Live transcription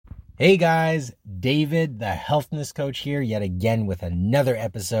Hey guys, David, the Healthness Coach here, yet again with another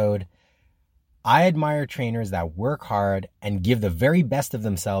episode. I admire trainers that work hard and give the very best of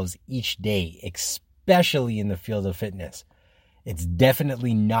themselves each day, especially in the field of fitness. It's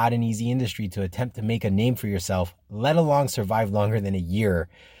definitely not an easy industry to attempt to make a name for yourself, let alone survive longer than a year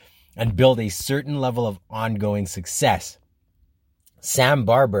and build a certain level of ongoing success. Sam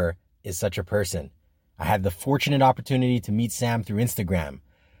Barber is such a person. I had the fortunate opportunity to meet Sam through Instagram.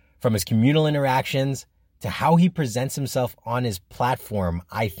 From his communal interactions to how he presents himself on his platform,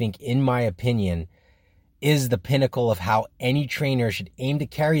 I think, in my opinion, is the pinnacle of how any trainer should aim to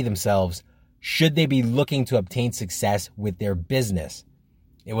carry themselves should they be looking to obtain success with their business.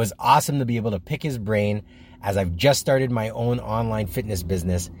 It was awesome to be able to pick his brain as I've just started my own online fitness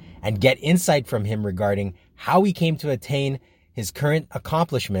business and get insight from him regarding how he came to attain his current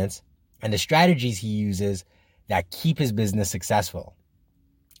accomplishments and the strategies he uses that keep his business successful.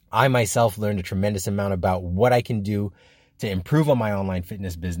 I myself learned a tremendous amount about what I can do to improve on my online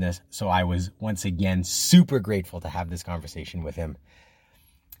fitness business. So I was once again super grateful to have this conversation with him.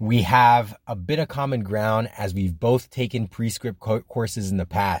 We have a bit of common ground as we've both taken Prescript courses in the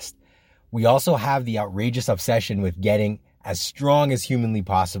past. We also have the outrageous obsession with getting as strong as humanly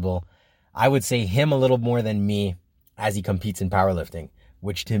possible. I would say him a little more than me as he competes in powerlifting,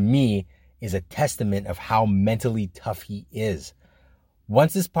 which to me is a testament of how mentally tough he is.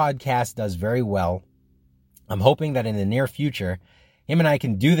 Once this podcast does very well, I'm hoping that in the near future, him and I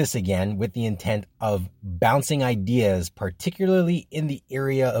can do this again with the intent of bouncing ideas, particularly in the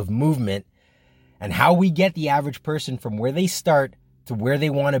area of movement and how we get the average person from where they start to where they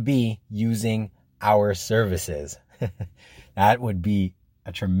want to be using our services. That would be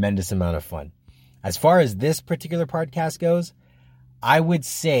a tremendous amount of fun. As far as this particular podcast goes, I would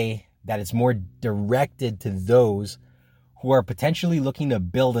say that it's more directed to those who are potentially looking to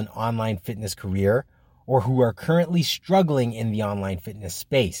build an online fitness career or who are currently struggling in the online fitness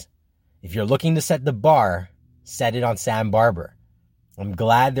space. If you're looking to set the bar, set it on Sam Barber. I'm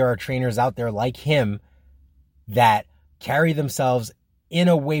glad there are trainers out there like him that carry themselves in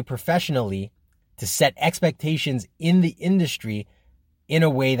a way professionally to set expectations in the industry in a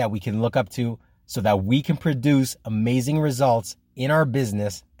way that we can look up to so that we can produce amazing results in our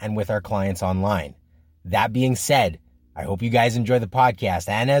business and with our clients online. That being said, I hope you guys enjoy the podcast.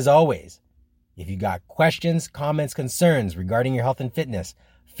 And as always, if you got questions, comments, concerns regarding your health and fitness,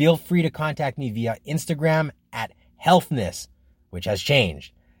 feel free to contact me via Instagram at Healthness, which has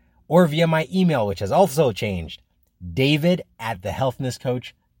changed, or via my email, which has also changed,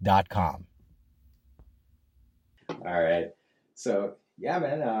 david@thehealthnesscoach.com. All right. So, yeah,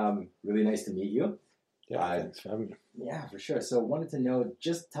 man, really nice to meet you. Yeah, thanks for having me. Yeah, for sure. So wanted to know,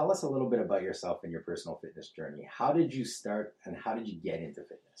 just tell us a little bit about yourself and your personal fitness journey. How did you start and how did you get into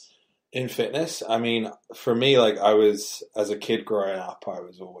fitness? In fitness, I mean, for me, like I was, as a kid growing up, I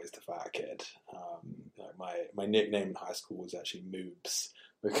was always the fat kid. My nickname in high school was actually Moobs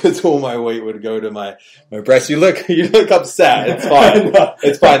because all my weight would go to my breast. You look upset. It's fine.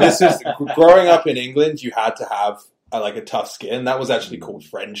 It's fine. This is growing up in England. You had to have a tough skin. That was actually called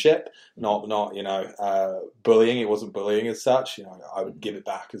friendship, not bullying. It wasn't bullying as such. I would give it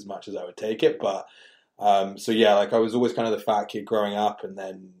back as much as I would take it. But so yeah, I was always kind of the fat kid growing up, and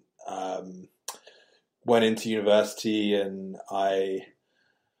then went into university, and I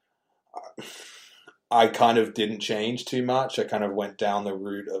kind of didn't change too much. I kind of went down the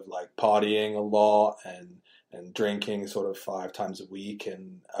route of partying a lot and drinking sort of 5 times a week.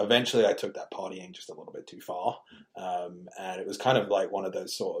 And eventually I took that partying just a little bit too far. And it was kind of like one of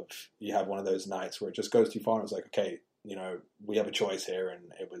those you have one of those nights where it just goes too far. And it was like, okay, we have a choice here.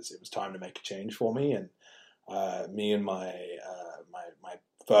 And it was time to make a change for me. And me and my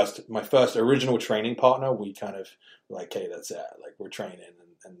first original training partner, we kind of were like, hey, that's it. We're training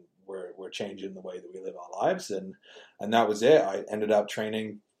and we're changing the way that we live our lives. And that was it. I ended up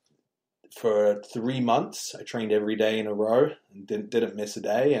training for 3 months. I trained every day in a row and didn't miss a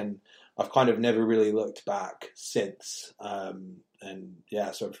day. And I've kind of never really looked back since. And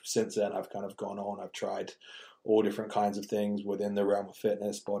yeah, so since then I've kind of gone on. I've tried all different kinds of things within the realm of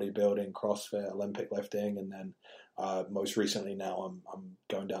fitness, bodybuilding, CrossFit, Olympic lifting. And then most recently now I'm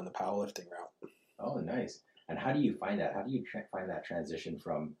going down the powerlifting route. Oh, nice. And how do you find that? How do you find that transition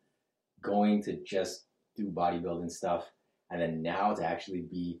from going to just do bodybuilding stuff and then now to actually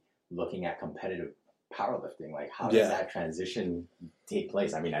be looking at competitive powerlifting? How does that transition take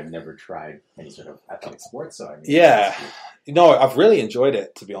place? I mean, I've never tried any sort of athletic sports, so I mean, yeah, I've really enjoyed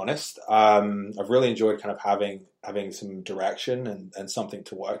it, to be honest. I've really enjoyed kind of having some direction and something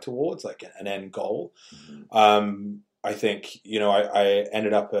to work towards, like an end goal. Mm-hmm. I think, I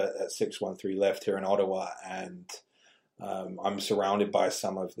ended up at 613 Lift here in Ottawa, and I'm surrounded by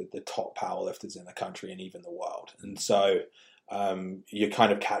some of the top powerlifters in the country and even the world. And so you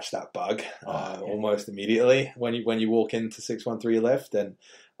kind of catch that bug almost immediately when you walk into 613 Lift, and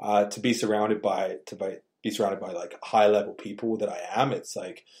to be surrounded by like high level people that I am, it's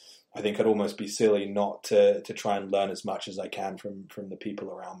like, I think it'd almost be silly not to try and learn as much as I can from the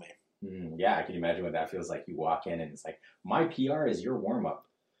people around me. Yeah, I can imagine what that feels like. You walk in and it's like, my PR is your warm up.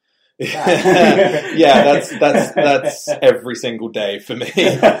 Yeah, that's every single day for me.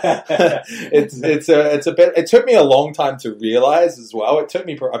 It's a bit. It took me a long time to realize as well.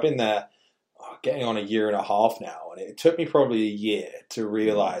 I've been there getting on a year and a half now, and it took me probably a year to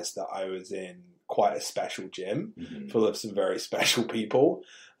realize that I was in quite a special gym full of some very special people.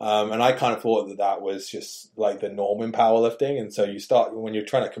 And I kind of thought that was just like the norm in powerlifting. And so when you're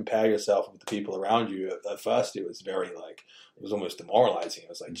trying to compare yourself with the people around you, at first it was it was almost demoralizing. It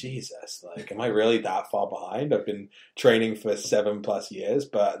was like, Jesus, like, am I really that far behind? I've been training for 7+ years,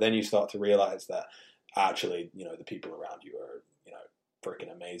 but then you start to realize that actually, the people around you are,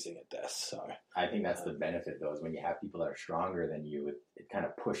 freaking amazing at this. So I think that's the benefit, though, is when you have people that are stronger than you, it kind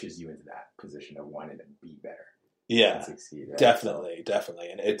of pushes you into that position of wanting to be better. Yeah, succeed, right? Definitely.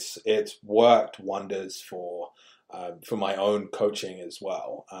 And it's worked wonders for my own coaching as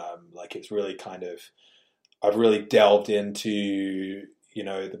well. Like, it's really I've really delved into,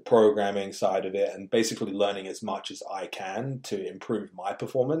 the programming side of it, and basically learning as much as I can to improve my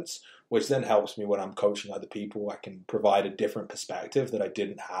performance, which then helps me when I'm coaching other people. I can provide a different perspective that I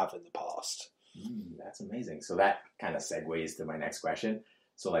didn't have in the past. That's amazing. So that kind of segues to my next question.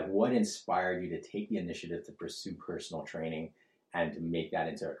 So, like, what inspired you to take the initiative to pursue personal training and to make that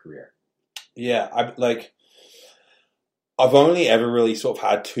into a career? Yeah, I've only ever really sort of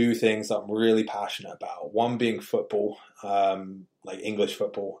had two things that I'm really passionate about. One being football, like English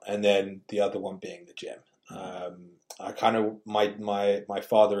football, and then the other one being the gym. I kind of, my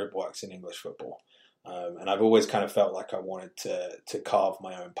father works in English football, and I've always kind of felt like I wanted to carve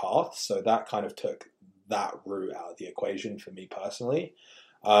my own path. So that kind of took that route out of the equation for me personally.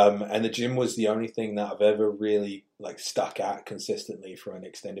 And the gym was the only thing that I've ever really like stuck at consistently for an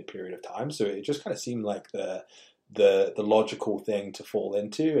extended period of time. So it just kind of seemed like the logical thing to fall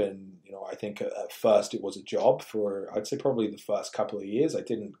into. And, I think at first it was a job for, I'd say probably the first couple of years. I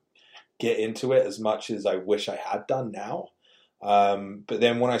didn't get into it as much as I wish I had done now. But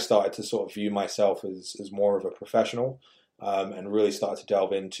then when I started to sort of view myself as more of a professional, and really started to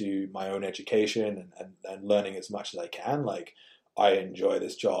delve into my own education and learning as much as I can, like, I enjoy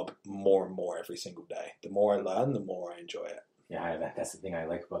this job more and more every single day. The more I learn, the more I enjoy it. Yeah, that's the thing I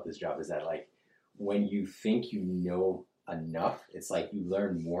like about this job, is that, like, when you think you know enough, it's like you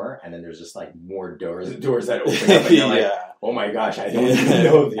learn more, and then there's just like more doors that open up, and you're like, oh my gosh, I don't even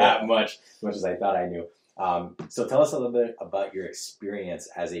know that much as I thought I knew. So tell us a little bit about your experience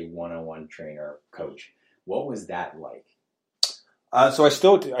as a one-on-one trainer coach. What was that like? So I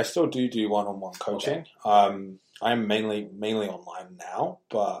still do one-on-one coaching. Okay. I'm mainly online now,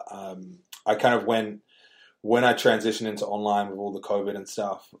 but I kind of when I transitioned into online with all the COVID and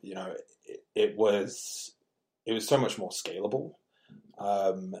stuff, it was so much more scalable.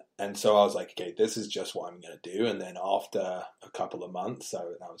 And so I was like, okay, this is just what I'm going to do. And then after a couple of months, I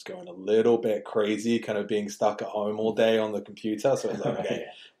was going a little bit crazy, kind of being stuck at home all day on the computer. So I was like, okay,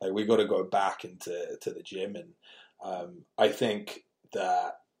 like, we got to go back into the gym. And I think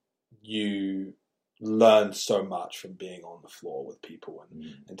that you learn so much from being on the floor with people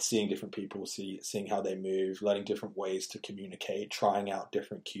and seeing different people, seeing how they move, learning different ways to communicate, trying out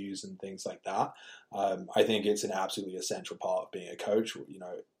different cues and things like that. I think it's an absolutely essential part of being a coach.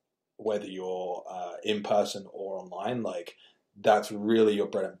 Whether you're in person or online, like, that's really your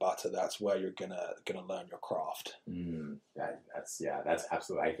bread and butter. That's where you're gonna learn your craft. That's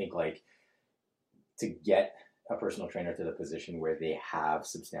absolutely. I think, like, to get a personal trainer to the position where they have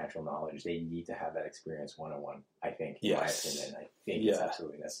substantial knowledge, they need to have that experience one-on-one, I think, in my opinion. I think it's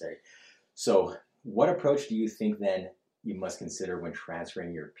absolutely necessary. So what approach do you think then you must consider when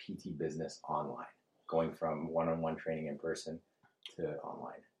transferring your PT business online, going from one-on-one training in person to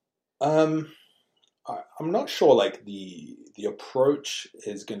online? I'm not sure, like, the approach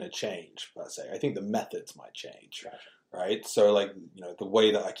is going to change per se. I think the methods might change. Gotcha. Right? So, like, the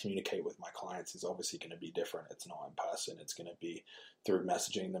way that I communicate with my clients is obviously going to be different. It's not in person. It's going to be through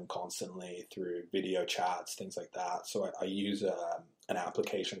messaging them constantly, through video chats, things like that. So I use an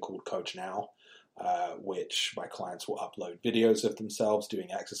application called Coach Now. which my clients will upload videos of themselves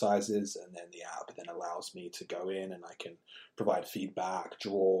doing exercises, and then the app then allows me to go in and I can provide feedback,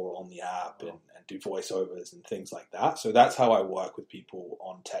 draw on the app, and do voiceovers and things like that. So that's how I work with people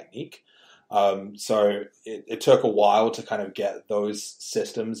on technique. So it took a while to kind of get those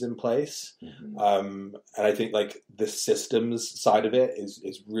systems in place. And I think like the systems side of it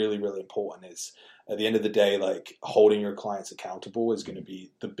is really, really important. Is at the end of the day, like holding your clients accountable is going to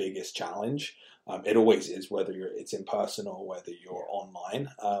be the biggest challenge. It always is, whether it's in person or whether you're online.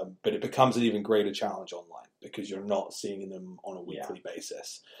 But it becomes an even greater challenge online because you're not seeing them on a weekly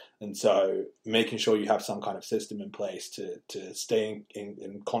basis. And so making sure you have some kind of system in place to stay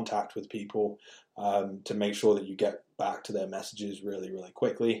in contact with people, to make sure that you get back to their messages really, really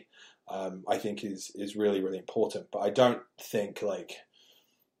quickly, I think is really, really important. But I don't think like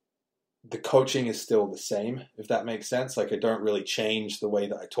the coaching is still the same, if that makes sense. Like I don't really change the way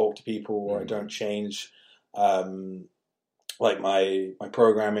that I talk to people, or I don't change like my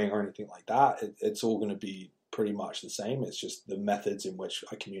programming or anything like that. It's all going to be pretty much the same. It's just the methods in which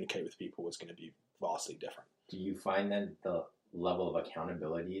I communicate with people is going to be vastly different. Do you find then the level of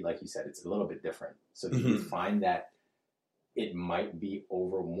accountability, like you said, it's a little bit different. So do you find that it might be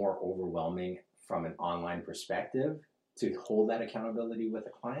more overwhelming from an online perspective to hold that accountability with a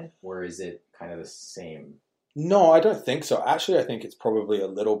client, or is it kind of the same? No, I don't think so. Actually, I think it's probably a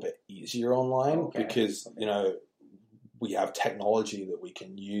little bit easier online because, you know, we have technology that we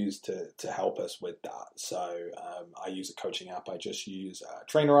can use to help us with that. So I use a coaching app. I just use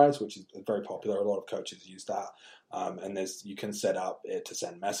Trainerize, which is very popular. A lot of coaches use that. And you can set up it to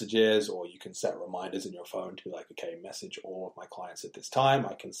send messages, or you can set reminders in your phone to be like, okay, message all of my clients at this time.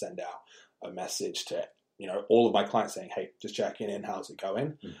 I can send out a message to all of my clients saying, hey, just checking in, how's it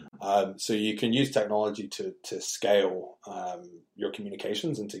going? So you can use technology to scale your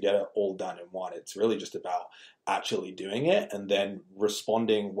communications and to get it all done in one. It's really just about actually doing it and then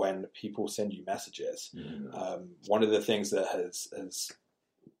responding when people send you messages. One of the things that has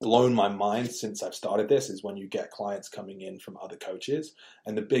blown my mind since I've started this is when you get clients coming in from other coaches,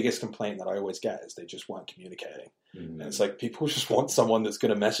 and the biggest complaint that I always get is they just weren't communicating. And it's like people just want someone that's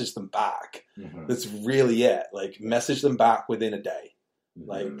going to message them back. That's really it. Like message them back within a day.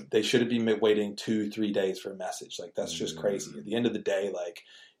 Like they shouldn't be waiting 2-3 days for a message. Like that's just crazy. At the end of the day, like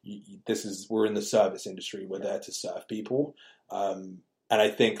we're in the service industry. We're there to serve people. And I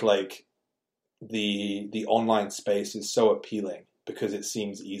think like the online space is so appealing because it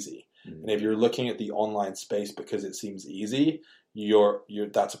seems easy. And if you're looking at the online space because it seems easy,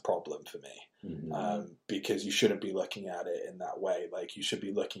 that's a problem for me. Because you shouldn't be looking at it in that way. Like you should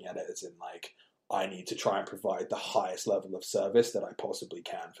be looking at it as in like, I need to try and provide the highest level of service that I possibly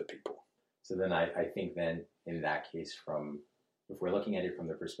can for people. So then I think then in that case, if we're looking at it from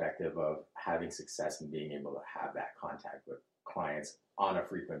the perspective of having success and being able to have that contact with clients on a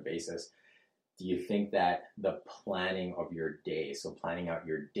frequent basis, do you think that the planning of your day, so planning out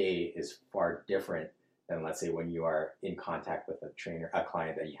your day, is far different than, let's say, when you are in contact with a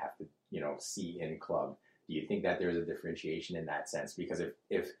client that you have to, see in club? Do you think that there's a differentiation in that sense? Because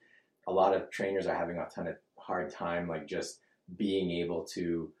if a lot of trainers are having a ton of hard time, like just being able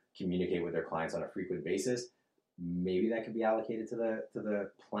to communicate with their clients on a frequent basis, maybe that could be allocated to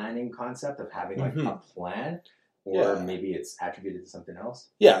the planning concept of having like a plan. Or maybe it's attributed to something else.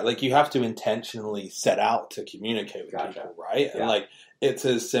 Yeah, like you have to intentionally set out to communicate with people, right? And like it's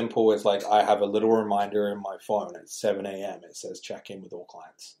as simple as like I have a little reminder in my phone at 7 a.m. It says check in with all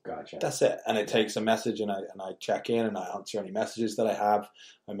clients. Gotcha. That's it. And it takes a message and I check in and I answer any messages that I have.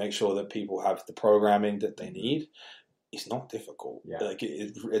 I make sure that people have the programming that they need. It's not difficult. Like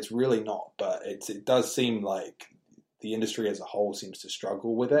it's really not. But it does seem like the industry as a whole seems to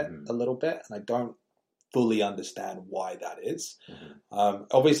struggle with it a little bit. And I don't fully understand why that is.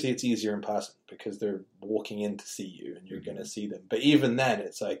 Obviously it's easier in person because they're walking in to see you and you're going to see them. But even then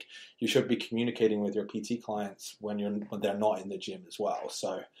it's like you should be communicating with your PT clients when they're not in the gym as well.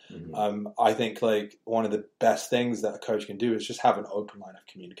 So I think like one of the best things that a coach can do is just have an open line of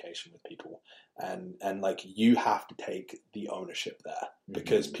communication with people. And like you have to take the ownership there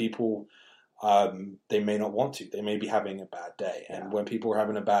because people they may not want to. They may be having a bad day. And when people are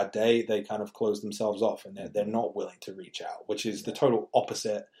having a bad day, they kind of close themselves off and they're not willing to reach out, which is the total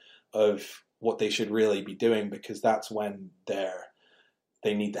opposite of what they should really be doing, because that's when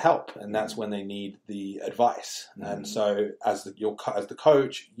they need the help and that's when they need the advice. And so as the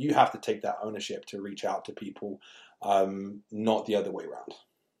coach, you have to take that ownership to reach out to people, not the other way around.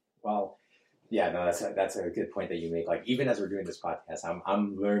 Well, yeah, no, that's a good point that you make. Like, even as we're doing this podcast,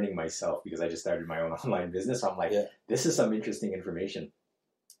 I'm learning myself because I just started my own online business. So I'm like, this is some interesting information.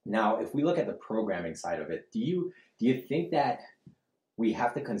 Now, if we look at the programming side of it, do you think that we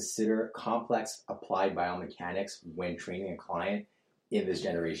have to consider complex applied biomechanics when training a client in this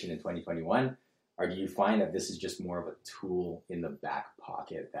generation in 2021? Or do you find that this is just more of a tool in the back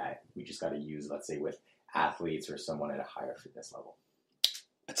pocket that we just got to use, let's say, with athletes or someone at a higher fitness level?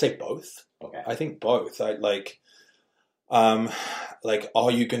 I'd say both. Okay. I think both. Are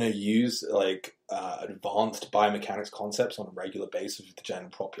you going to use advanced biomechanics concepts on a regular basis with the general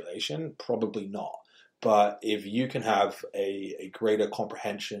population? Probably not. But if you can have a greater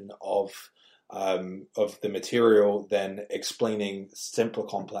comprehension of the material, then explaining simpler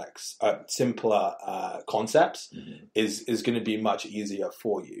concepts is going to be much easier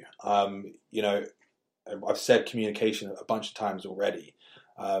for you. I've said communication a bunch of times already.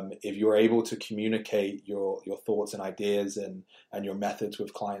 If you're able to communicate your thoughts and ideas and your methods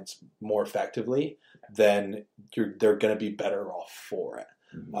with clients more effectively, then they're going to be better off for it.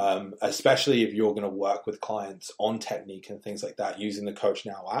 Mm-hmm. Especially if you're going to work with clients on technique and things like that using the Coach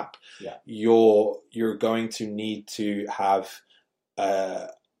Now app. Yeah. You're going to need to have a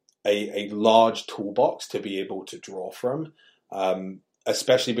large toolbox to be able to draw from,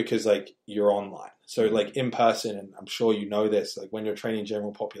 especially because you're online. So in person, and I'm sure you know this, when you're training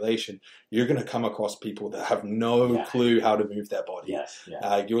general population, you're going to come across people that have no clue how to move their body. Yes.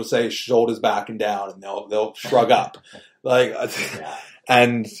 Yeah. You'll say shoulders back and down, and they'll shrug up.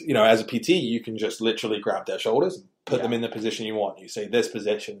 And as a PT, you can just literally grab their shoulders and put them in the position you want. You say this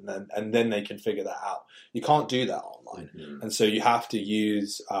position, and then they can figure that out. You can't do that online, and so you have to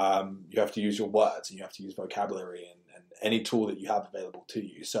use your words, and you have to use vocabulary and any tool that you have available to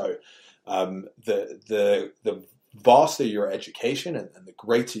you. So the vaster your education and the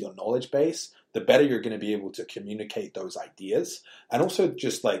greater your knowledge base, the better you're going to be able to communicate those ideas, and also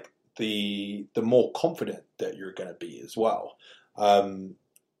just the more confident that you're going to be as well.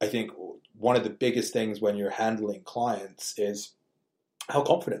 I think one of the biggest things when you're handling clients is how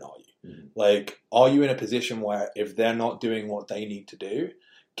confident are you? Mm-hmm. Are you in a position where if they're not doing what they need to do,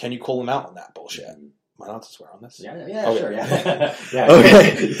 can you call them out on that bullshit? Mm-hmm. Am I allowed to swear on this? Yeah, okay. Sure, yeah.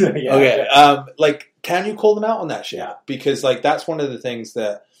 Okay. Okay. Can you call them out on that shit? Yeah. Because that's one of the things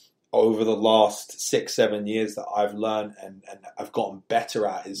that over the last 6-7 years that I've learned and I've gotten better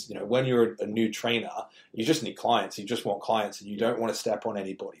at is, when you're a new trainer, you just need clients. You just want clients, and you don't want to step on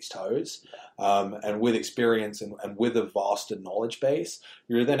anybody's toes. And with experience and with a vaster knowledge base,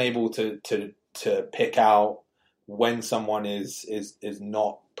 you're then able to pick out when someone is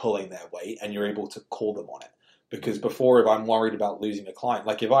not pulling their weight, and you're able to call them on it. Because before, if I'm worried about losing a client,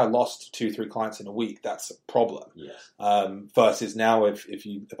 if I lost 2-3 clients in a week, that's a problem. Yes. Versus now, if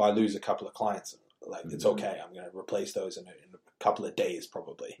I lose a couple of clients, it's okay. I'm going to replace those in a couple of days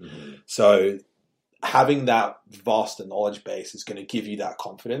probably. Mm-hmm. So having that vast knowledge base is going to give you that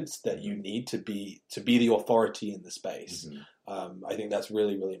confidence that you need to be the authority in the space. Mm-hmm. I think that's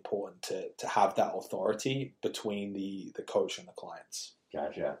really, really important to have that authority between the coach and the clients.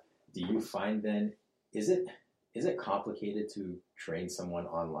 Gotcha. Do you find then, is it complicated to train someone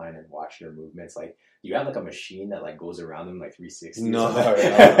online and watch their movements? Do you have a machine that goes around them 360? No.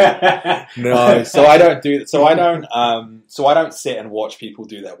 So I don't do that. So I don't sit and watch people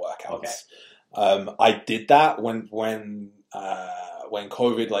do their workouts. Okay. I did that when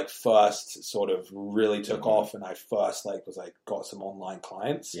COVID first sort of really took off, and I first got some online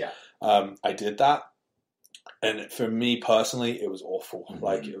clients. Yeah. I did that, and for me personally, it was awful.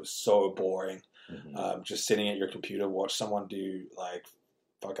 Mm-hmm. It was so boring. Mm-hmm. Just sitting at your computer, watch someone do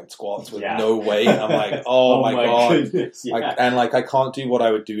fucking squats with no weight. I'm oh my god. Yeah. I can't do what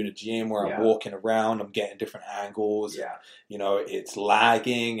I would do in a gym where I'm walking around, I'm getting different angles. Yeah. And, it's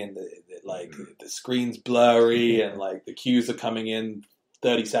lagging, and the screen's blurry, and the cues are coming in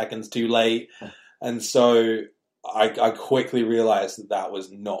 30 seconds too late. And so I quickly realized that was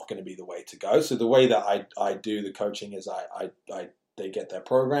not going to be the way to go. So the way that I do the coaching is they get their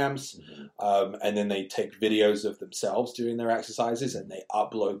programs, and then they take videos of themselves doing their exercises, and they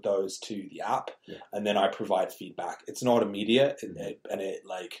upload those to the app, and then I provide feedback. It's not immediate,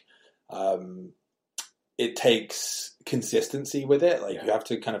 it takes consistency with it. You have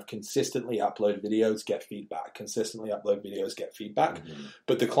to kind of consistently upload videos, get feedback,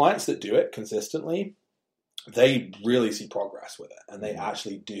 But the clients that do it consistently, they really see progress with it, and they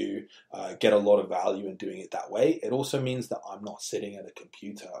actually do get a lot of value in doing it that way. It also means that I'm not sitting at a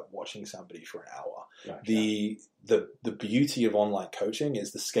computer watching somebody for an hour. Gotcha. The beauty of online coaching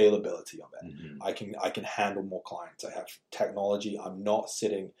is the scalability of it. Mm-hmm. I can handle more clients. I have technology. I'm not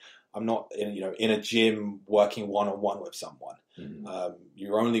in a gym working one-on-one with someone. Mm-hmm.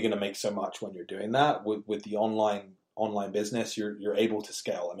 You're only going to make so much when you're doing that. With the online online business, you're able to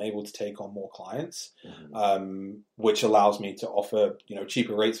scale. I'm able to take on more clients, which allows me to offer,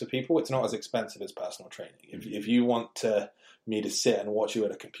 cheaper rates for people. It's not as expensive as personal training. If you want me to sit and watch you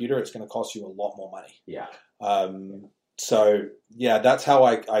at a computer, it's going to cost you a lot more money. Yeah. So yeah, that's how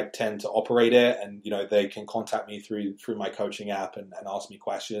I tend to operate it. And, they can contact me through my coaching app and ask me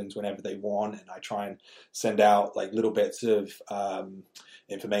questions whenever they want. And I try and send out like little bits of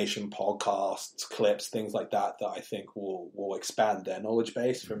information, podcasts, clips, things like that I think will expand their knowledge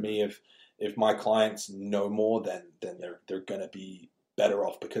base. For me, if my clients know more, then they're going to be better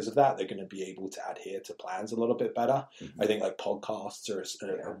off because of that. They're going to be able to adhere to plans a little bit better. I think like podcasts are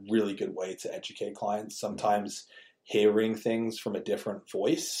a really good way to educate clients. Sometimes hearing things from a different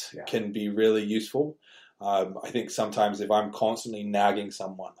voice can be really useful. I think sometimes if I'm constantly nagging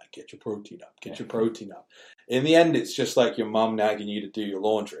someone, like, get your protein up. In the end, it's just like your mum nagging you to do your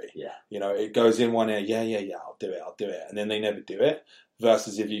laundry. Yeah. It goes in one ear, yeah, I'll do it. And then they never do it.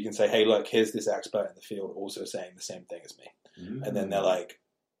 Versus if you can say, hey, look, here's this expert in the field also saying the same thing as me. And then they're like,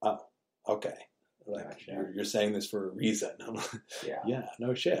 oh, okay. Like, you're saying this for a reason. I'm like, yeah,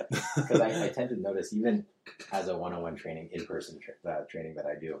 no shit. Because I tend to notice, even as a one-on-one training, in-person training that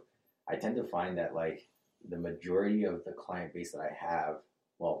I do, I tend to find that like the majority of the client base that I have,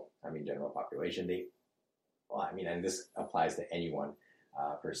 general population, and this applies to anyone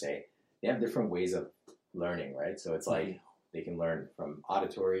per se, they have different ways of learning, right? So it's like they can learn from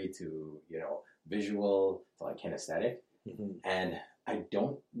auditory to, visual to like kinesthetic. And I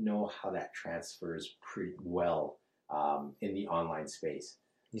don't know how that transfers pretty well in the online space.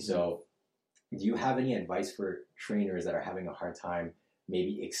 So do you have any advice for trainers that are having a hard time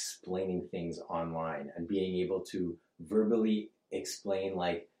maybe explaining things online and being able to verbally explain,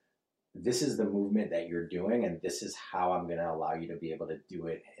 like, this is the movement that you're doing and this is how I'm going to allow you to be able to do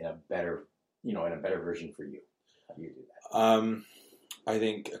it in a better, in a better version for you? How do you do that? I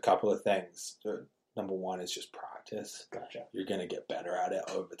think a couple of things. Number one is just practice. Gotcha. You're going to get better at it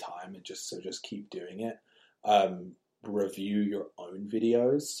over time, and just keep doing it. Review your own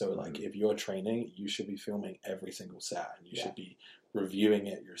videos. So like if you're training, you should be filming every single set, and you should be reviewing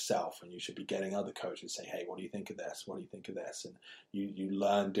it yourself, and you should be getting other coaches saying, hey, what do you think of this? What do you think of this? And you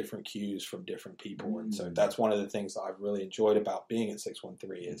learn different cues from different people. And so that's one of the things that I've really enjoyed about being at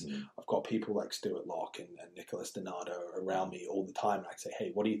 613 is I've got people like Stuart Locke and Nicholas Donato around me all the time. And I say,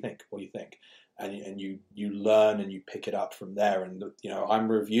 hey, what do you think? What do you think? And you learn and you pick it up from there. And, I'm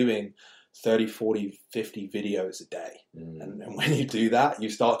reviewing 30, 40, 50 videos a day. And when you do that, you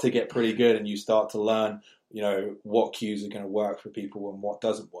start to get pretty good, and you start to learn, what cues are going to work for people and what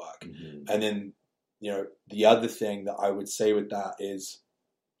doesn't work. And then, the other thing that I would say with that is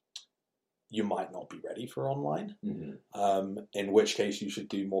you might not be ready for online, in which case you should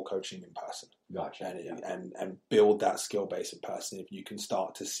do more coaching in person. Gotcha. And build that skill base in person. If you can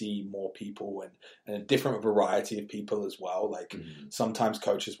start to see more people and a different variety of people as well. Like sometimes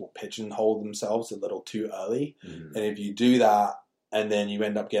coaches will pigeonhole themselves a little too early. And if you do that, and then you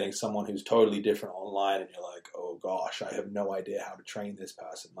end up getting someone who's totally different online, and you're like, oh gosh, I have no idea how to train this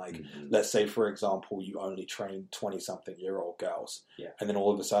person. Like, let's say, for example, you only train 20-something-year-old girls, and then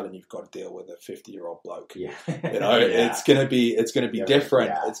all of a sudden you've got to deal with a 50-year-old bloke. It's gonna be different.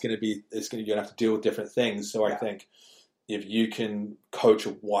 Yeah. You're gonna have to deal with different things. So I think if you can coach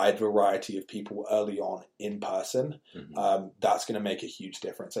a wide variety of people early on in person, that's going to make a huge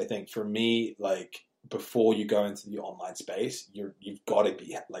difference. I think for me, like, before you go into the online space, you've got to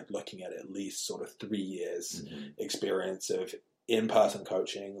be like looking at least sort of 3 years experience of in-person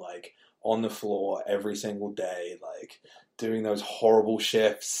coaching, like on the floor every single day, like doing those horrible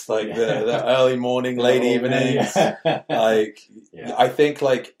shifts, like the early morning, late evenings. I think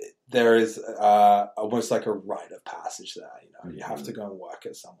like there is almost like a rite of passage there. You have to go and work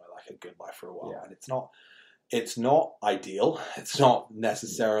at somewhere like a Good Life for a while, and it's not ideal. It's not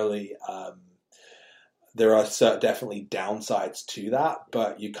necessarily. There are definitely downsides to that,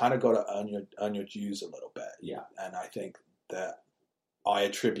 but you kind of got to earn your dues a little bit. Yeah, and I think that I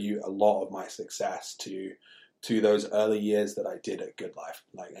attribute a lot of my success to those early years that I did at Good Life,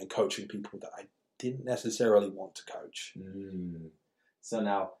 like, and coaching people that I didn't necessarily want to coach. So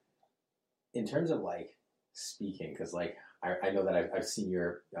now, in terms of like speaking, because like I know that I've seen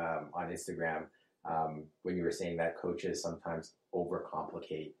your on Instagram when you were saying that coaches sometimes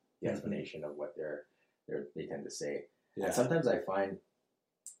overcomplicate the explanation of what they tend to say. Yeah. And sometimes I find,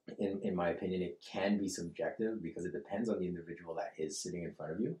 in my opinion, it can be subjective because it depends on the individual that is sitting in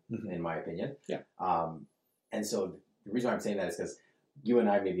front of you, in my opinion. Yeah. And so the reason why I'm saying that is because you and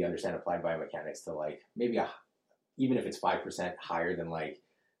I maybe understand applied biomechanics to like maybe even if it's 5% higher than like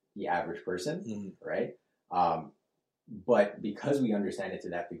the average person, right? But because we understand it to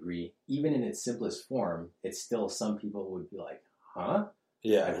that degree, even in its simplest form, it's still, some people would be like, huh?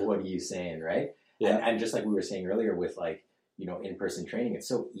 Yeah. Like, what are you saying, right? Yeah. And just like we were saying earlier with like, in-person training, it's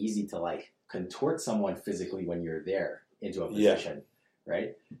so easy to like contort someone physically when you're there into a position,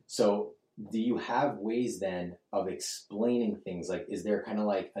 right? So do you have ways then of explaining things? Like, is there kind of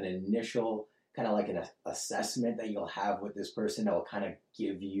like an initial kind of like an assessment that you'll have with this person that will kind of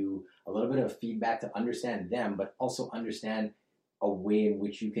give you a little bit of feedback to understand them, but also understand a way in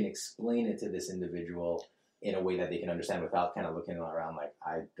which you can explain it to this individual in a way that they can understand without kind of looking around like,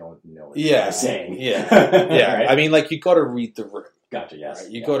 I don't know what you're saying. Yeah. Yeah. Right? I mean, like, you got to read the room. Gotcha, yes.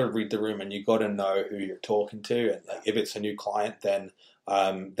 Right? You got to read the room, and you got to know who you're talking to. And like, if it's a new client, then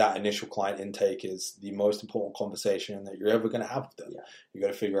that initial client intake is the most important conversation that you're ever going to have with them. Yeah. You got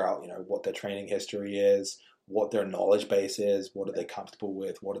to figure out, what their training history is, what their knowledge base is, what are they comfortable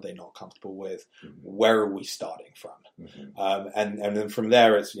with, what are they not comfortable with, where are we starting from, and then from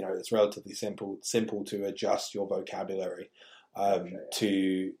there it's it's relatively simple to adjust your vocabulary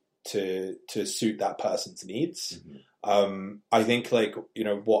to suit that person's needs. I think like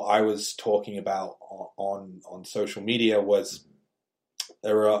what I was talking about on social media was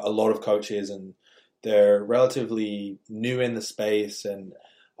there are a lot of coaches and they're relatively new in the space, and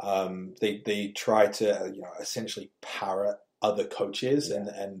they try to essentially parrot other coaches,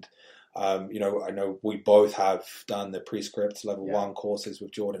 and I know we both have done the Prescript level 1 courses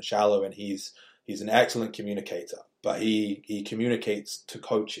with Jordan Shallow, and he's an excellent communicator, but he communicates to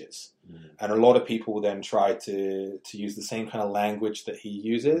coaches, and a lot of people then try to use the same kind of language that he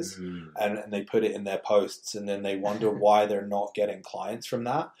uses, and they put it in their posts, and then they wonder why they're not getting clients from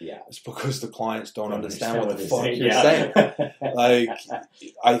that. It's because the clients don't understand what the fuck you're saying. Like,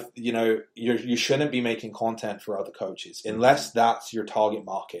 you shouldn't be making content for other coaches unless that's your target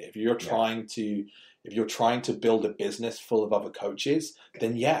market. If you're trying to build a business full of other coaches,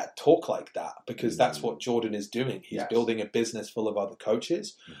 then talk like that, because that's what Jordan is doing. He's building a business full of other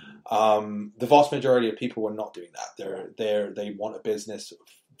coaches. The vast majority of people are not doing that. They want a business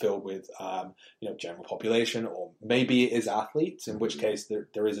filled with general population, or maybe it is athletes, in which case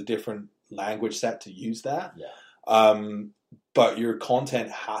there is a different language set to use there. But your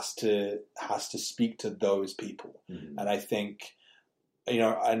content has to speak to those people, and I think.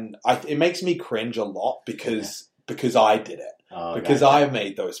 It makes me cringe a lot because I did it. Because I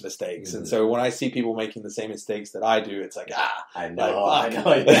made those mistakes. And so when I see people making the same mistakes that I do, it's like, I know. Well,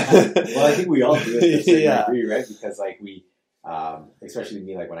 I think we all do it to a certain degree, right? Because like we, especially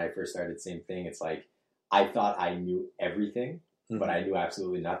me, like when I first started, same thing. It's like, I thought I knew everything, but I knew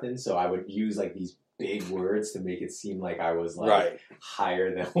absolutely nothing. So I would use like these big words to make it seem like I was like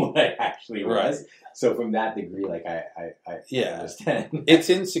higher than what I actually was. So from that degree, like I understand. It's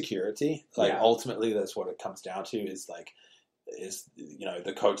insecurity. Like ultimately that's what it comes down to, is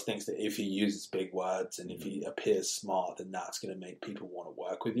the coach thinks that if he uses big words and if he appears smart, then that's going to make people want to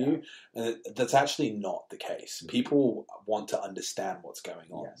work with you. And that's actually not the case. People want to understand what's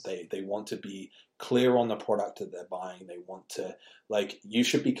going on. They want to be clear on the product that they're buying. They want to, like, you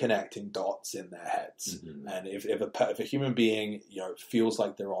should be connecting dots in their heads. And if a human being, feels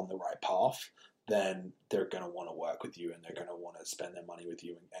like they're on the right path, then they're going to want to work with you, and they're going to want to spend their money with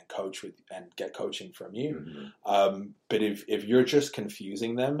you and coach with and get coaching from you. But if you're just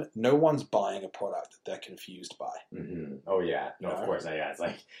confusing them, no one's buying a product that they're confused by. Oh yeah, no, of course, it's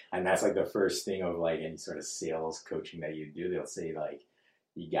like, and that's like the first thing of like any sort of sales coaching that you do. They'll say like,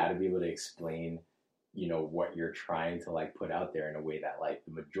 you got to be able to explain, what you're trying to like put out there in a way that like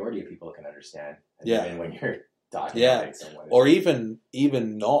the majority of people can understand. And even when you're talking about like someone, or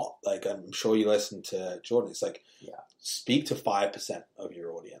even not, like, I'm sure you listen to Jordan. It's like, speak to 5% of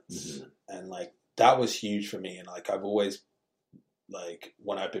your audience, and like that was huge for me. And like I've always, like,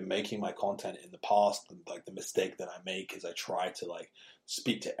 when I've been making my content in the past, and like the mistake that I make is I try to like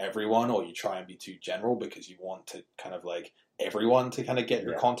speak to everyone, or you try and be too general because you want to kind of like everyone to kind of get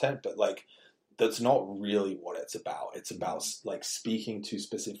your content, but like that's not really what it's about. It's about like speaking to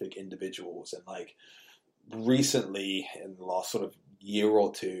specific individuals. And like recently, in the last sort of year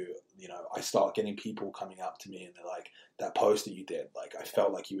or two, I start getting people coming up to me and they're like, that post that you did, like, I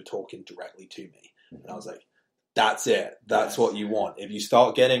felt like you were talking directly to me. And I was like, that's it. That's what you want. If you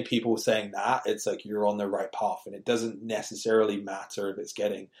start getting people saying that, it's like you're on the right path. And it doesn't necessarily matter if it's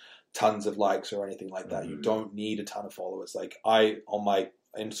getting tons of likes or anything like that. You don't need a ton of followers. Like on my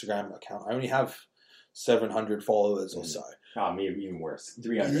Instagram account, I only have 700 followers or so. Oh, maybe even worse.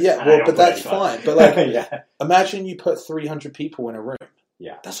 300. Yeah, well, but that's fine. But like, imagine you put 300 people in a room.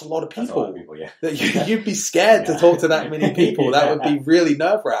 Yeah. That's a lot of people. That's a lot of people, yeah. You'd be scared to talk to that many people. That would be really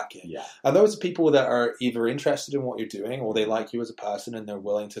nerve-wracking. Yeah. And those are people that are either interested in what you're doing or they like you as a person and they're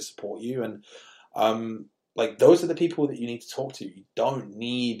willing to support you. And like those are the people that you need to talk to. You don't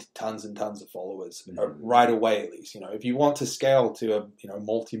need tons and tons of followers right away, at least. If you want to scale to a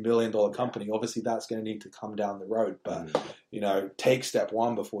multi-million-dollar company, obviously that's going to need to come down the road. But take step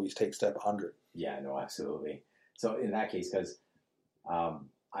 1 before you take step 100. Yeah, no, absolutely. So in that case, because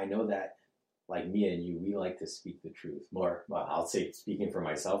I know that like me and you, we like to speak the truth more. Well, I'll say speaking for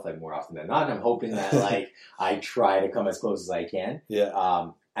myself, like more often than not. And I'm hoping that like I try to come as close as I can. Yeah.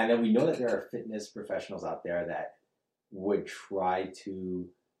 And then we know that there are fitness professionals out there that would try to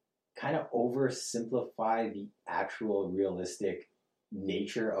kind of oversimplify the actual realistic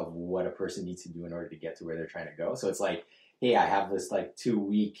nature of what a person needs to do in order to get to where they're trying to go. So it's like, hey, I have this like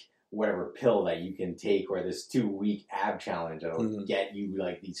 2-week whatever pill that you can take, or this 2-week ab challenge that'll get you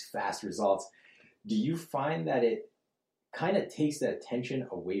like these fast results. Do you find that it kind of takes the attention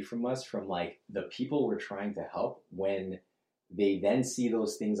away from us, from like the people we're trying to help, when they then see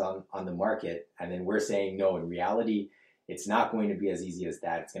those things on the market, and then we're saying, no, in reality, it's not going to be as easy as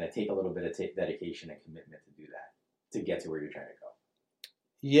that. It's going to take a little bit of dedication and commitment to do that, to get to where you're trying to go.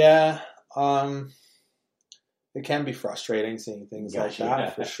 Yeah. It can be frustrating seeing things like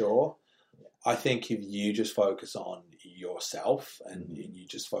that, for sure. I think if you just focus on yourself and you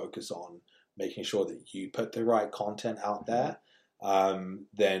just focus on making sure that you put the right content out there,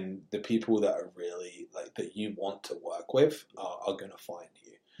 then the people that are really like that you want to work with are going to find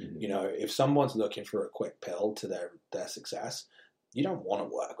you. If someone's looking for a quick pill to their success, you don't want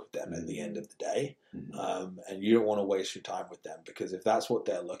to work with them at the end of the day. And you don't want to waste your time with them, because if that's what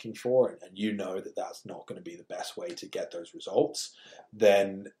they're looking for and you know that that's not going to be the best way to get those results,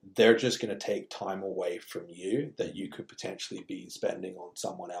 then they're just going to take time away from you that you could potentially be spending on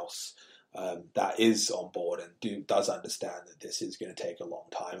someone else that is on board and does understand that this is going to take a long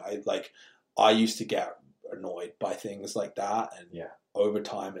time. I used to get annoyed by things like that, and over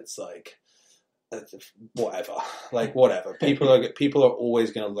time it's like whatever. People are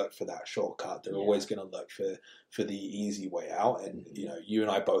always going to look for that shortcut. They're always going to look for the easy way out, and you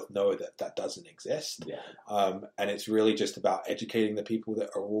and I both know that doesn't exist. And it's really just about educating the people that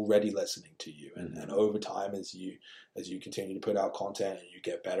are already listening to you, and over time, as you continue to put out content and you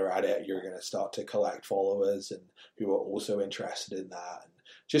get better at it, you're going to start to collect followers and who are also interested in that. And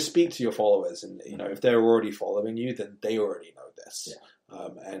just speak to your followers, and if they're already following you, then they already know this.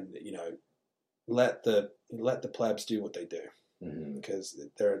 And let the plebs do what they do, because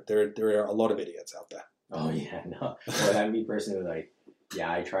there are a lot of idiots out there. Oh yeah, no. Well, that me personally, like,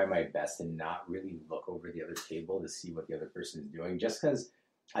 I try my best to not really look over the other table to see what the other person is doing, just because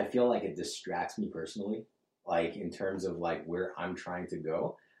I feel like it distracts me personally. Like in terms of like where I'm trying to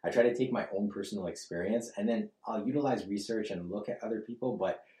go, I try to take my own personal experience and then I'll utilize research and look at other people.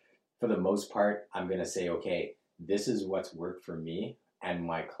 But for the most part, I'm gonna say, okay, this is what's worked for me and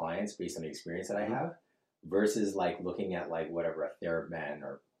my clients based on the experience that I have, versus like looking at like whatever a TheraBand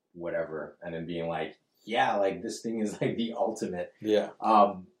or whatever, and then being like, yeah, like this thing is like the ultimate.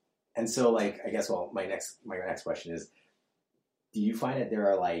 And so like, I guess, well, my next question is, do you find that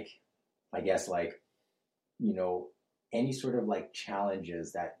there are like, I guess like, any sort of like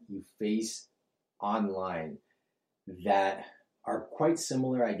challenges that you face online that are quite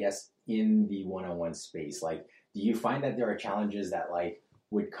similar, I guess, in the one-on-one space? Like, do you find that there are challenges that like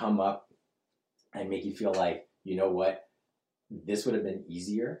would come up and make you feel like, you know what, this would have been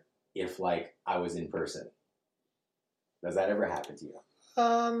easier if like I was in person? Does that ever happen to you?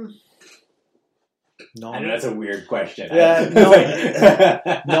 No. I know that's a weird question.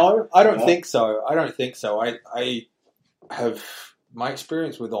 Yeah, no, I don't think so. I have, my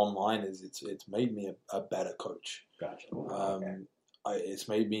experience with online is it's made me a better coach. Gotcha. It's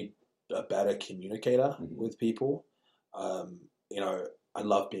made me a better communicator with people. I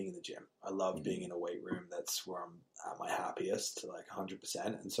love being in the gym. I love being in a weight room. That's where I'm at my happiest, like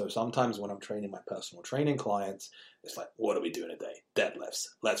 100%. And so sometimes when I'm training my personal training clients, it's like, what are we doing today? Deadlifts.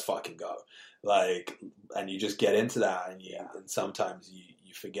 Let's fucking go. Like, and you just get into that, and and sometimes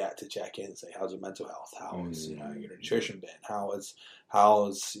you forget to check in and say, how's your mental health? How's your nutrition been? How's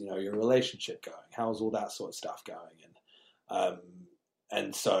your relationship going? How's all that sort of stuff going?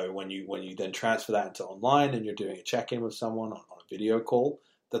 And so when you then transfer that into online and you're doing a check-in with someone on a video call,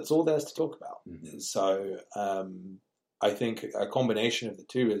 that's all there's to talk about. And so I think a combination of the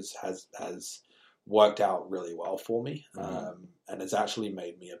two has worked out really well for me, and has actually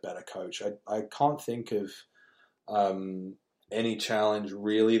made me a better coach. I can't think of any challenge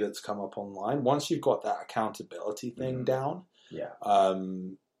really that's come up online. Once you've got that accountability thing down,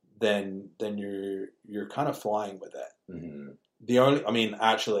 then you're kind of flying with it. Mm-hmm.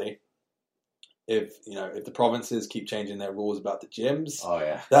 Actually, if the provinces keep changing their rules about the gyms,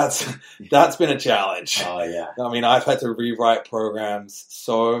 that's been a challenge. Oh yeah. I've had to rewrite programs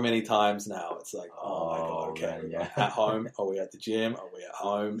so many times now. It's like, oh my God, okay, man, yeah. at home, are we at the gym? Are we at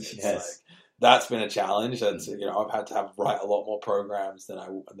home? It's yes. like, that's been a challenge. That's I've had to write a lot more programs than I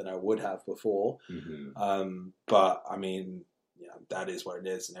would have before. Mm-hmm. But that is what it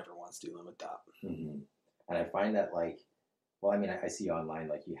is, and everyone's dealing with that. Mm-hmm. And I find that I see online,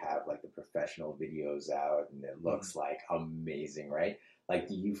 you have the professional videos out and it looks amazing, right?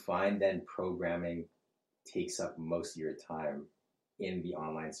 Do you find then programming takes up most of your time in the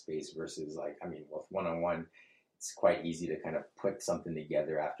online space versus with one-on-one, it's quite easy to kind of put something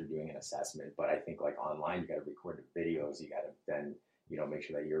together after doing an assessment. But I think online, you got to record the videos. You got to then, make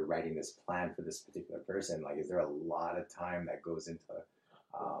sure that you're writing this plan for this particular person. Is there a lot of time that goes into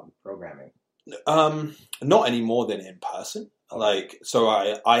programming? Not any more than in person. So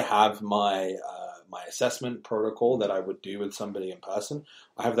I have my my assessment protocol that I would do with somebody in person.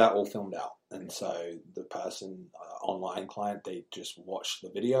 I have that all filmed out, and so the person, online client, they just watch the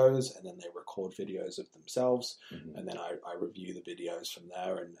videos and then they record videos of themselves, and then I review the videos from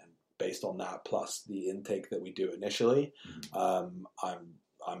there, and based on that plus the intake that we do initially, I'm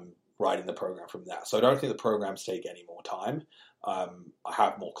writing the program from that. So I don't think the programs take any more time. I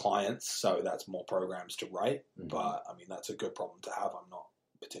have more clients, so that's more programs to write. But that's a good problem to have. I'm not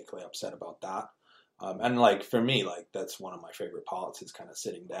particularly upset about that. And for me, that's one of my favorite parts is kind of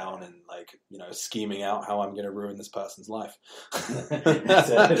sitting down and scheming out how I'm going to ruin this person's life. That's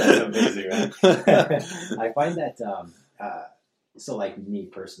amazing, man. I find that me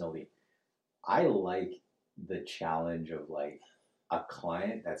personally, I like the challenge of a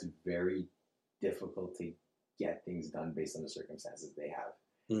client that's very difficult to get things done based on the circumstances they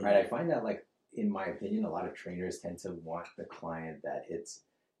have. Right? I find that in my opinion, a lot of trainers tend to want the client that it's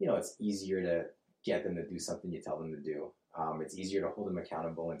easier to get them to do something you tell them to do. It's easier to hold them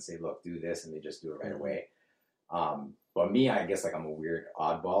accountable and say, look, do this, and they just do it right away. But me, I guess I'm a weird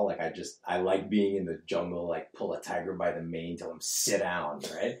oddball. I like being in the jungle, pull a tiger by the mane, tell them sit down,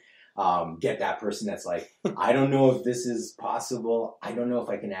 right? Get that person that's I don't know if this is possible. I don't know if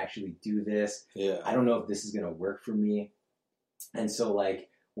I can actually do this. Yeah. I don't know if this is going to work for me. And so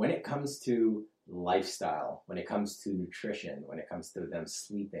when it comes to lifestyle, when it comes to nutrition, when it comes to them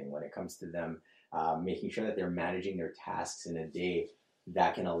sleeping, when it comes to them making sure that they're managing their tasks in a day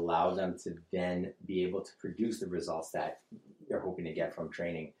that can allow them to then be able to produce the results that they're hoping to get from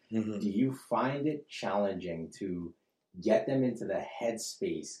training. Do you find it challenging to get them into the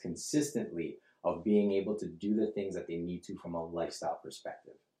headspace consistently of being able to do the things that they need to from a lifestyle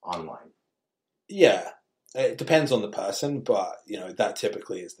perspective online? Yeah, it depends on the person, but that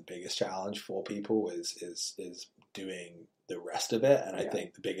typically is the biggest challenge for people is doing the rest of it. And I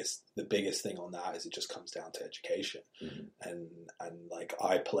think the biggest thing on that is it just comes down to education. And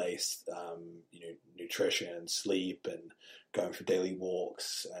I place nutrition, sleep, and going for daily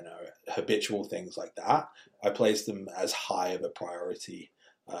walks and habitual things like that. I place them as high of a priority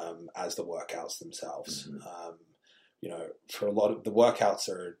as the workouts themselves. For a lot of the workouts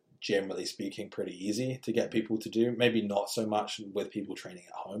are, generally speaking, pretty easy to get people to do. Maybe not so much with people training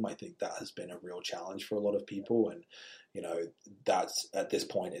at home. I think that has been a real challenge for a lot of people. And, that's at this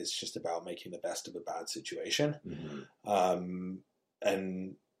point is just about making the best of a bad situation.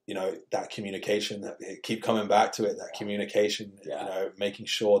 And, that communication, that keep coming back to it, that communication, making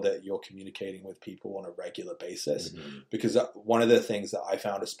sure that you're communicating with people on a regular basis. Because one of the things that I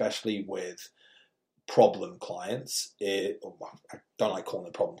found, especially with problem clients, I don't like calling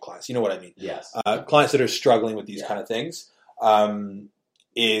them problem clients, you know what I mean? Yes. Clients that are struggling with these kind of things,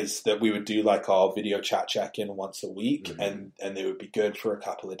 is that we would do our video chat check-in once a week, and they would be good for a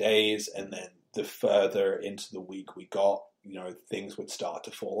couple of days, and then the further into the week we got, things would start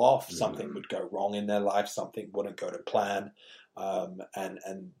to fall off, something would go wrong in their life, something wouldn't go to plan,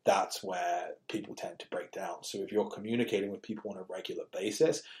 and that's where people tend to break down. So if you're communicating with people on a regular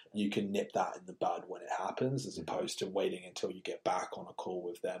basis, you can nip that in the bud when it happens, as opposed to waiting until you get back on a call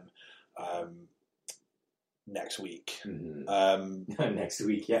with them next week. Next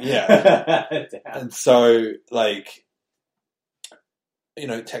week, yeah. And so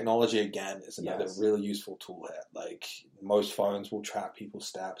technology again is another really useful tool here. Most phones will track people's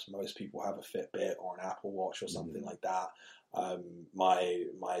steps. Most people have a Fitbit or an Apple Watch or something like that.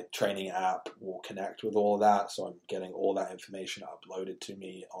 My training app will connect with all of that, so I'm getting all that information uploaded to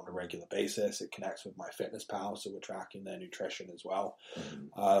me on a regular basis. It connects with my Fitness Pal, so we're tracking their nutrition as well.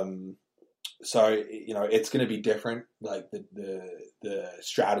 So, you know, it's going to be different. Like the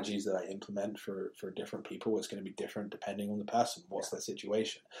strategies that I implement for different people is going to be different depending on the person. What's their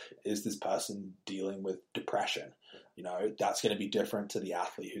situation? Is this person dealing with depression? You know, that's going to be different to the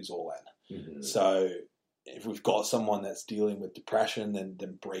athlete who's all in. Mm-hmm. So if we've got someone that's dealing with depression,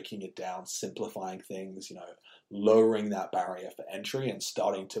 then breaking it down, simplifying things, you know, lowering that barrier for entry and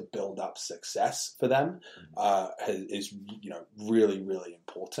starting to build up success for them is, you know, really, really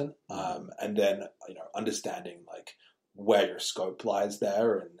important. And then, you know, understanding like where your scope lies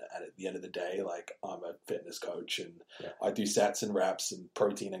there. And at the end of the day, like I'm a fitness coach and I do sets and reps and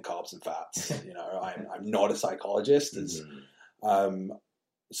protein and carbs and fats. You know, I'm not a psychologist.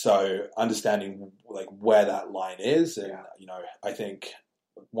 So understanding like where that line is, and you know, I think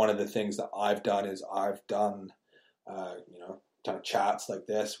one of the things that I've done is I've done, you know, kind of chats like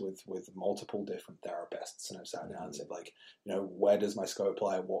this with multiple different therapists, and I've sat down and said like, you know, where does my scope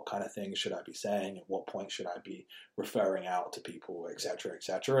lie? What kind of things should I be saying? At what point should I be referring out to people, et cetera, et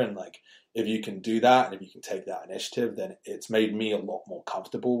cetera? And like, if you can do that and if you can take that initiative, then it's made me a lot more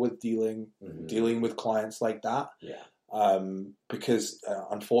comfortable with dealing with clients like that. Because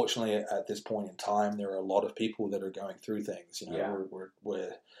unfortunately at this point in time, there are a lot of people that are going through things. You know,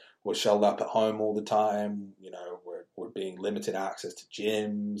 we're shelled up at home all the time. You know, we're being limited access to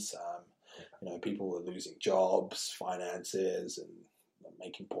gyms. You know, people are losing jobs, finances, and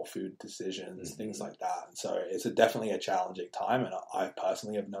making poor food decisions, things like that. And so it's definitely a challenging time. And I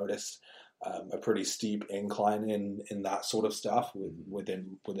personally have noticed a pretty steep incline in that sort of stuff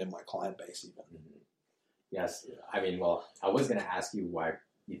within my client base even. Yes. I mean, well, I was going to ask you why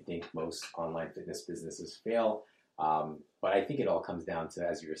you think most online fitness businesses fail. But I think it all comes down to,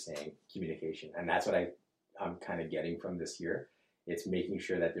 as you were saying, communication. And that's what I'm kind of getting from this year. It's making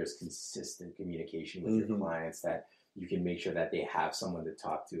sure that there's consistent communication with your clients, that you can make sure that they have someone to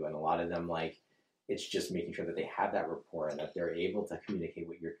talk to. And a lot of them, like, it's just making sure that they have that rapport and that they're able to communicate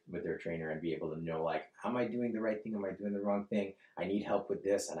with their trainer and be able to know, like, am I doing the right thing? Am I doing the wrong thing? I need help with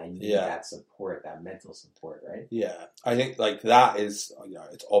this, and I need that support, that mental support, right? Yeah, I think like that is, you know,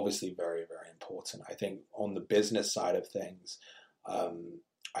 it's obviously very, very important. I think on the business side of things,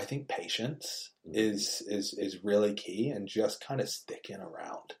 I think patience is really key, and just kind of sticking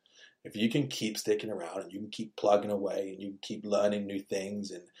around. If you can keep sticking around and you can keep plugging away and you can keep learning new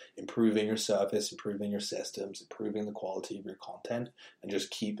things and improving your service, improving your systems, improving the quality of your content, and just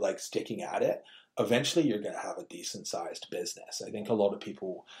keep like sticking at it, eventually you're going to have a decent sized business. I think a lot of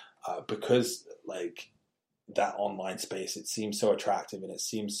people, because like that online space, it seems so attractive and it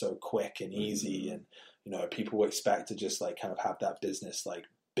seems so quick and easy, and you know, people expect to just like kind of have that business like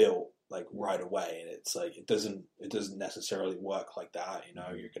built like right away, and it's like it doesn't necessarily work like that. You know,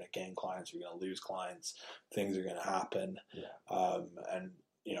 you're going to gain clients, you're going to lose clients, things are going to happen. And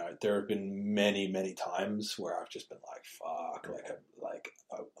you know, there have been many times where I've just been like, fuck,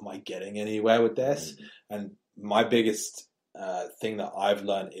 am I getting anywhere with this? And my biggest thing that I've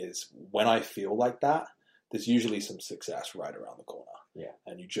learned is when I feel like that, there's usually some success right around the corner.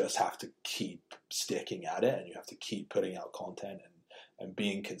 And you just have to keep sticking at it, and you have to keep putting out content and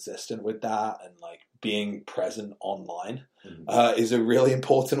being consistent with that, and like being present online is a really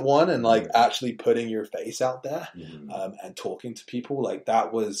important one, and like actually putting your face out there and talking to people. Like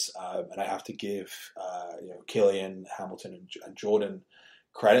that was, and I have to give you know, Killian Hamilton and Jordan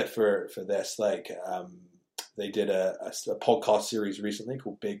credit for this. Like they did a podcast series recently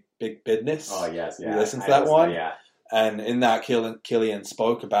called Big Business. Oh yes, you listened to that one? And in that, Killian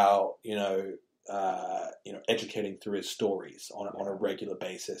spoke about, you know, educating through his stories on a regular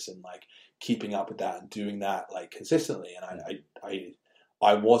basis, and like keeping up with that and doing that like consistently. And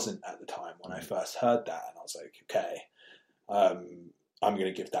I wasn't at the time when I first heard that, and I was like, okay, I'm going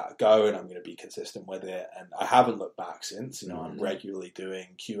to give that a go, and I'm going to be consistent with it. And I haven't looked back since. You know, I'm regularly doing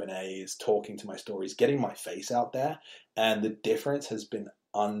Q&As, talking to my stories, getting my face out there, and the difference has been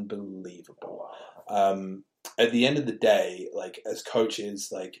unbelievable. At the end of the day, like as coaches,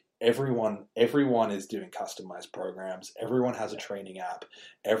 like everyone is doing customized programs. Everyone has a training app.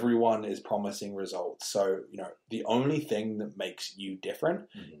 Everyone is promising results. So, you know, the only thing that makes you different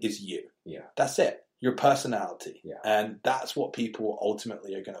is you. That's it. Your personality. And that's what people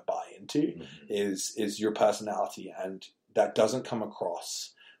ultimately are going to buy into is your personality. And that doesn't come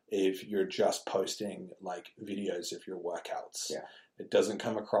across if you're just posting like videos of your workouts. It doesn't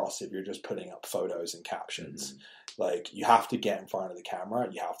come across if you're just putting up photos and captions. Like you have to get in front of the camera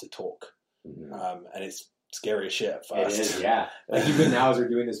and you have to talk. And it's scary as shit at first. It is, yeah. Like even now as we're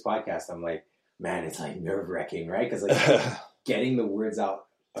doing this podcast, I'm like, man, it's like nerve-wracking, right? Because like getting the words out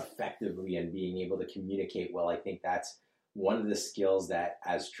effectively and being able to communicate well, I think that's one of the skills that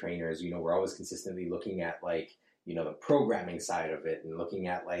as trainers, we're always consistently looking at like, the programming side of it and looking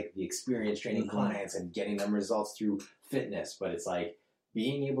at like the experience training clients and getting them results through fitness. But it's like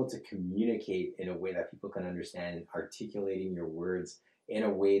being able to communicate in a way that people can understand and articulating your words in a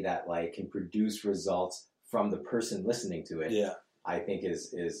way that like can produce results from the person listening to it. Yeah. I think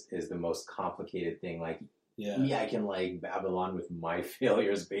is the most complicated thing. Like, I can like babble on with my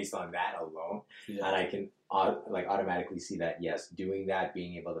failures based on that alone. And I can automatically see that, yes, doing that,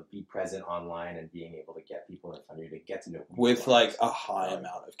 being able to be present online and being able to get people in front of you to get to know people with like a high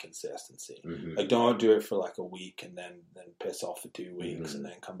amount of consistency. Like, don't do it for like a week and then piss off for 2 weeks and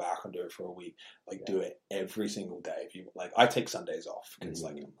then come back and do it for a week. Like, do it every single day. If you like, I take Sundays off because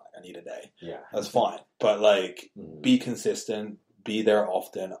like I need a day. Yeah, that's fine. But like, be consistent. Be there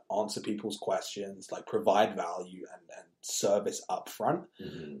often, answer people's questions, like provide value and service up front.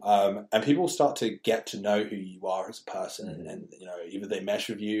 And people start to get to know who you are as a person. And either they mesh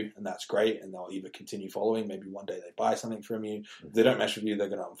with you and that's great and they'll either continue following. Maybe one day they buy something from you. If they don't mesh with you, they're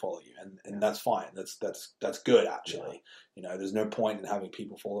going to unfollow you. And that's fine. That's good, actually. There's no point in having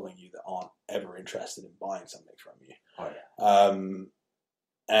people following you that aren't ever interested in buying something from you.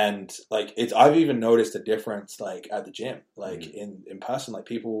 And like I've even noticed a difference like at the gym, like in person, like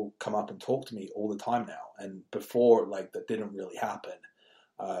people come up and talk to me all the time now. And before, like, that didn't really happen.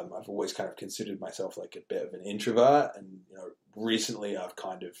 I've always kind of considered myself like a bit of an introvert, and recently I've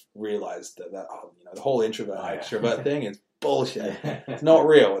kind of realized that the whole introvert extrovert thing is bullshit. It's not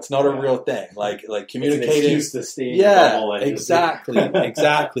real. It's not a real thing. Like communicating. It's an excuse to stay in the bubble and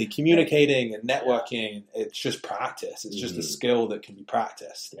exactly. Communicating and networking. It's just practice. It's just a skill that can be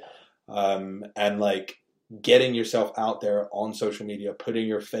practiced. And like getting yourself out there on social media, putting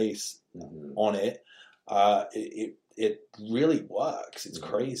your face on it. It really works. It's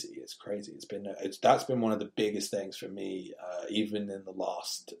crazy. It's crazy. That's been one of the biggest things for me, even in the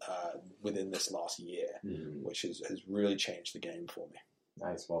within this last year, which has really changed the game for me.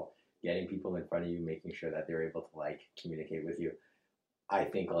 Nice. Well, getting people in front of you, making sure that they're able to like communicate with you. I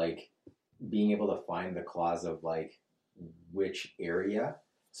think like being able to find the clause of like which area.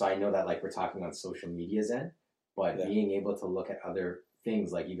 So I know that like we're talking on social media then, but being able to look at other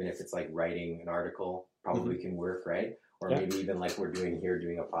things, like even if it's like writing an article, probably can work, right? Or maybe even like we're doing here,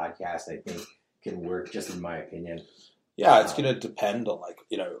 doing a podcast, I think can work, just in my opinion. Yeah, it's going to depend on like,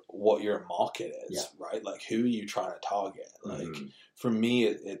 what your market is, right? Like, who are you trying to target? Like, for me,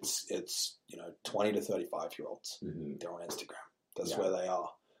 it's 20 to 35-year-olds. They're on Instagram. That's where they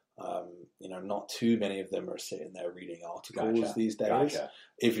are. Not too many of them are sitting there reading articles these days.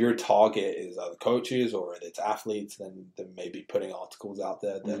 If your target is other coaches or it's athletes, then maybe putting articles out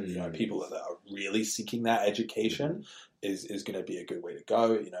there that people that are really seeking that education is going to be a good way to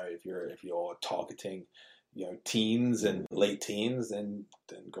go. If you're targeting teens and late teens, then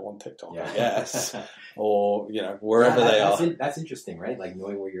go on TikTok, I guess, or wherever they are. That's interesting, right? Like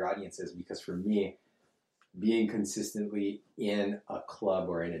knowing where your audience is, because for me, being consistently in a club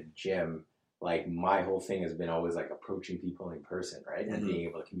or in a gym, like my whole thing has been always like approaching people in person, right? And being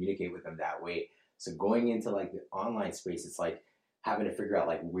able to communicate with them that way. So going into like the online space, it's like having to figure out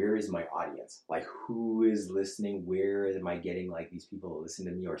like, where is my audience? Like, who is listening? Where am I getting like these people to listen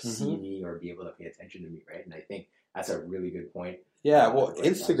to me or see me or be able to pay attention to me, right? And I think that's a really good point. Yeah, well,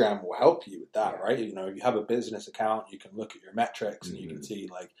 Instagram will help you with that, right? If you have a business account, you can look at your metrics and you can see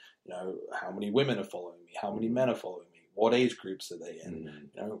like, how many women are following me, how many men are following me, what age groups are they in,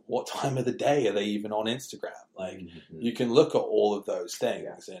 what time of the day are they even on Instagram? Like, you can look at all of those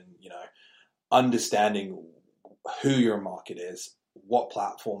things and, understanding who your market is, what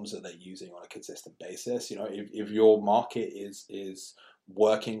platforms are they using on a consistent basis. If your market is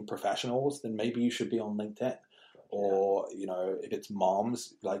working professionals, then maybe you should be on LinkedIn. Or, if it's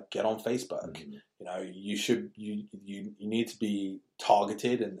moms, like get on Facebook. You need to be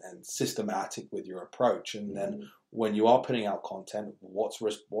targeted and systematic with your approach. And then when you are putting out content, what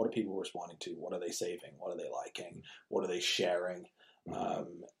are people responding to? What are they saving? What are they liking? What are they sharing?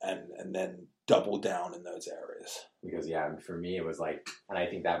 And then double down in those areas. Because for me, it was like, and I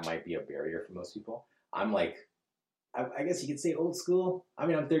think that might be a barrier for most people. I'm like, I guess you could say old school. I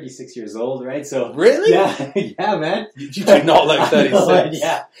mean, I'm 36 years old, right? So really, yeah, man. You do not look 36.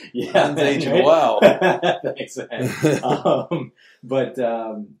 yeah, man's aging well. Thanks, man.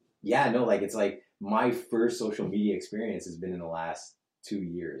 Like it's like my first social media experience has been in the last 2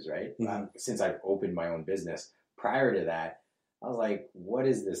 years, right? Since I've opened my own business. Prior to that, I was like, what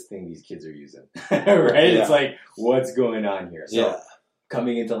is this thing these kids are using? Right? Yeah. It's like, what's going on here? So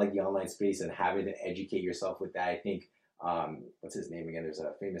coming into like the online space and having to educate yourself with that, I think, what's his name again? There's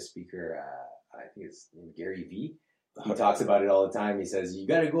a famous speaker, I think it's named Gary Vee. He talks about it all the time. He says, you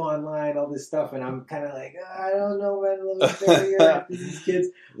got to go online, all this stuff. And I'm kind of like, I don't know, man, a little barrier after these kids.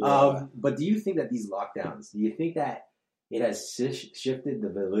 Yeah. But do you think that these lockdowns, do you think that it has shifted the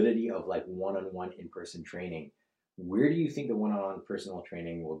validity of like one-on-one in-person training? Where do you think the one-on-one personal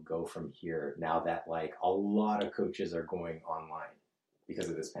training will go from here now that like a lot of coaches are going online because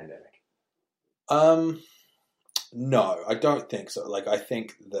of this pandemic? No, I don't think so. Like, I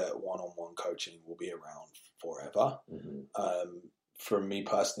think that one-on-one coaching will be around forever. Mm-hmm. For me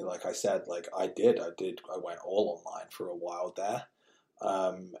personally, like I said, like I went all online for a while there.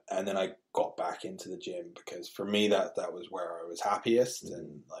 And then I got back into the gym because for me that was where I was happiest. Mm-hmm.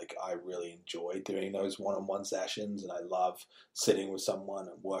 And like I really enjoyed doing those one-on-one sessions, and I love sitting with someone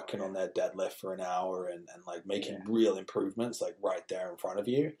and working on their deadlift for an hour and like making real improvements like right there in front of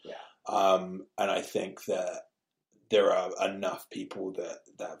you. And I think that there are enough people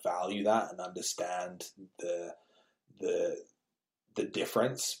that value that and understand the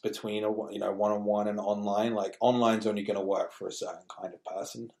difference between one-on-one and online. Like online's only going to work for a certain kind of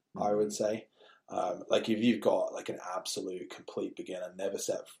person, mm-hmm. I would say. Like if you've got like an absolute complete beginner, never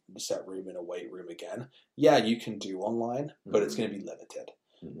set room in a weight room again, yeah, you can do online, mm-hmm. but it's going to be limited.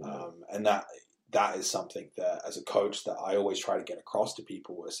 Mm-hmm. And that is something that as a coach that I always try to get across to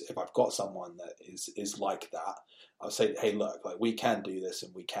people is if I've got someone that is like that, I'll say, hey, look, like we can do this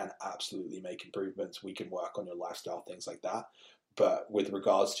and we can absolutely make improvements. We can work on your lifestyle, things like that. But with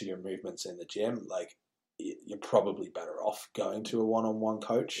regards to your movements in the gym, like you're probably better off going to a one-on-one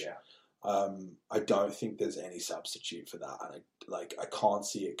coach. Yeah. I don't think there's any substitute for that. And I can't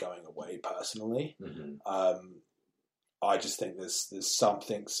see it going away personally. Mm-hmm. I just think there's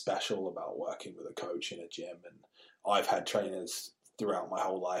something special about working with a coach in a gym. And I've had trainers throughout my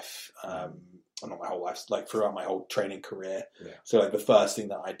whole life, not my whole life, like throughout my whole training career. Yeah. So like the first thing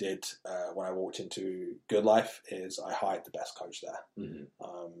that I did when I walked into Good Life is I hired the best coach there. Mm-hmm.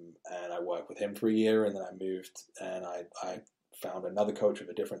 And I worked with him for a year, and then I moved and I found another coach with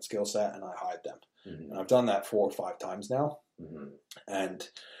a different skill set and I hired them. Mm-hmm. And I've done that 4 or 5 times now. Mm-hmm. And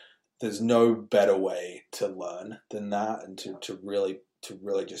there's no better way to learn than that, and to really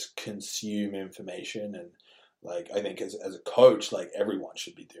just consume information. And like I think as a coach, like everyone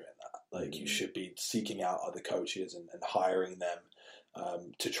should be doing that. Like you should be seeking out other coaches and hiring them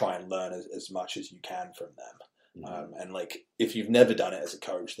to try and learn as much as you can from them. Mm-hmm. And like if you've never done it as a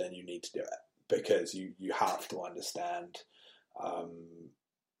coach, then you need to do it because you have to understand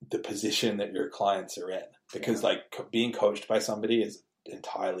the position that your clients are in. Because like being coached by somebody is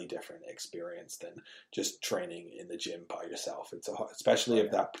entirely different experience than just training in the gym by yourself. Especially if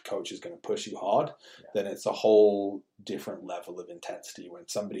that coach is going to push you hard, then it's a whole different level of intensity when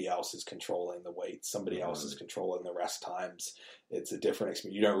somebody else is controlling the weight, somebody else is controlling the rest times. It's a different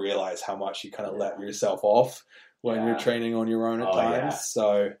experience. You don't realize how much you kind of let yourself off when you're training on your own at times.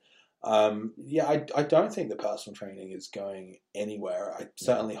 So I don't think the personal training is going anywhere. I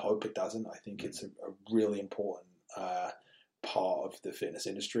certainly hope it doesn't. I think it's a really important part of the fitness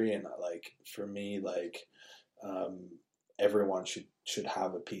industry, and like for me, like everyone should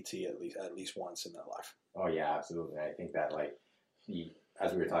have a PT at least once in their life. Oh yeah, absolutely. I think that like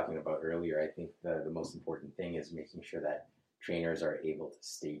as we were talking about earlier, I think the most important thing is making sure that trainers are able to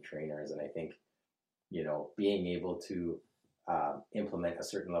stay trainers, and I think being able to implement a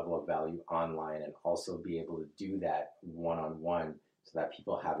certain level of value online and also be able to do that one-on-one so that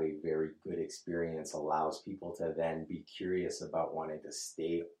people have a very good experience allows people to then be curious about wanting to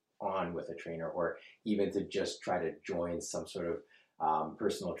stay on with a trainer or even to just try to join some sort of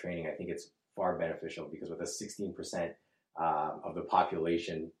personal training. I think it's far beneficial because with a 16% of the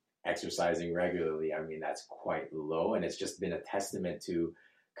population exercising regularly, I mean, that's quite low. And it's just been a testament to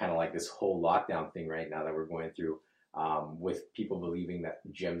kind of like this whole lockdown thing right now that we're going through with people believing that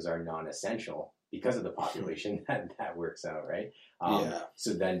gyms are non-essential because of the population that works out, right?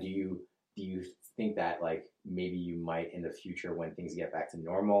 So then do you think that like maybe you might in the future when things get back to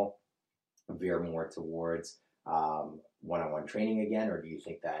normal veer more towards one-on-one training again, or do you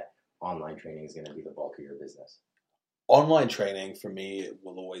think that online training is going to be the bulk of your business? Online training for me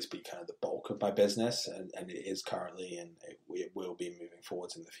will always be kind of the bulk of my business, and it is currently, and it will be moving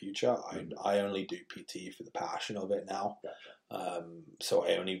forwards in the future. Mm-hmm. I only do PT for the passion of it now. Gotcha. So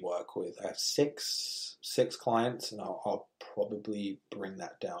I only work with, I have six clients, and I'll probably bring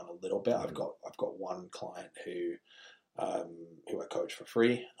that down a little bit. Mm-hmm. I've got one client who I coach for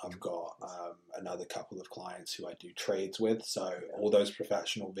free. I've got another couple of clients who I do trades with. So all those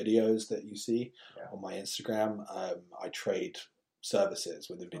professional videos that you see on my Instagram, I trade services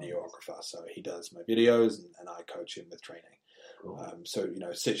with a videographer. So he does my videos and I coach him with training. Cool. So,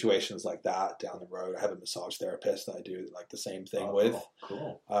 situations like that down the road, I have a massage therapist that I do like the same thing with.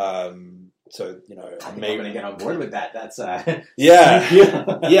 Cool. So, I'm going to get on board with that. That's, yeah.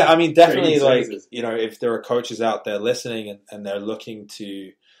 I mean, definitely like, if there are coaches out there listening and they're looking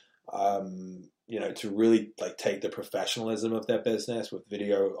to, to really like take the professionalism of their business with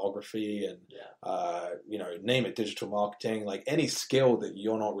videography and, name it, digital marketing, like any skill that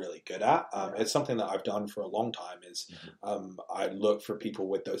you're not really good at. It's something that I've done for a long time is I look for people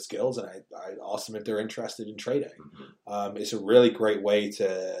with those skills and I ask them if they're interested in trading. It's a really great way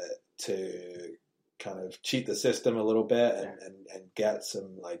to kind of cheat the system a little bit and get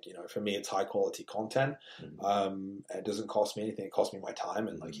some, like, for me, it's high quality content. It doesn't cost me anything. It costs me my time.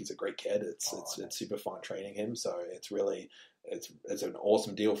 And like, he's a great kid. It's super fun training him. So it's really, it's an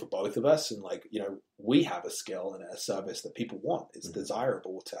awesome deal for both of us. And like, we have a skill and a service that people want. It's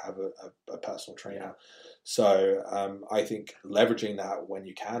desirable to have a personal trainer. So I think leveraging that when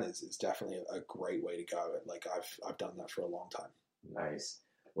you can is definitely a great way to go. And like, I've done that for a long time. Nice.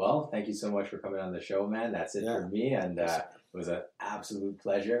 Well, thank you so much for coming on the show, man. That's it for me. And it was an absolute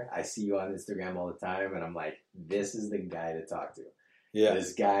pleasure. I see you on Instagram all the time, and I'm like, this is the guy to talk to. Yeah.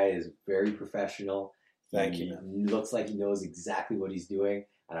 This guy is very professional. Thank you, man. Looks like he knows exactly what he's doing.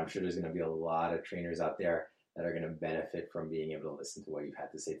 And I'm sure there's going to be a lot of trainers out there that are going to benefit from being able to listen to what you've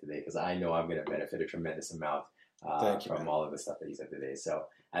had to say today, because I know I'm going to benefit a tremendous amount from all of the stuff that he said today. So,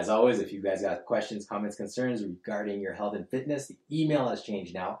 as always, if you guys got questions, comments, concerns regarding your health and fitness, the email has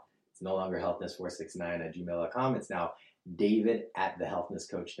changed now. It's no longer healthness469@gmail.com. It's now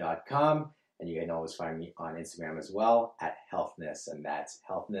david@thehealthnesscoach.com. And you can always find me on Instagram as well @healthness. And that's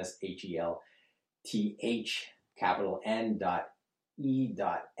healthness, HELTH, capital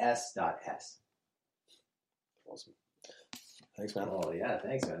N.E.S.S. Awesome. Thanks, man. Oh, yeah.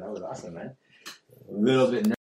 Thanks, man. That was awesome, man. A little bit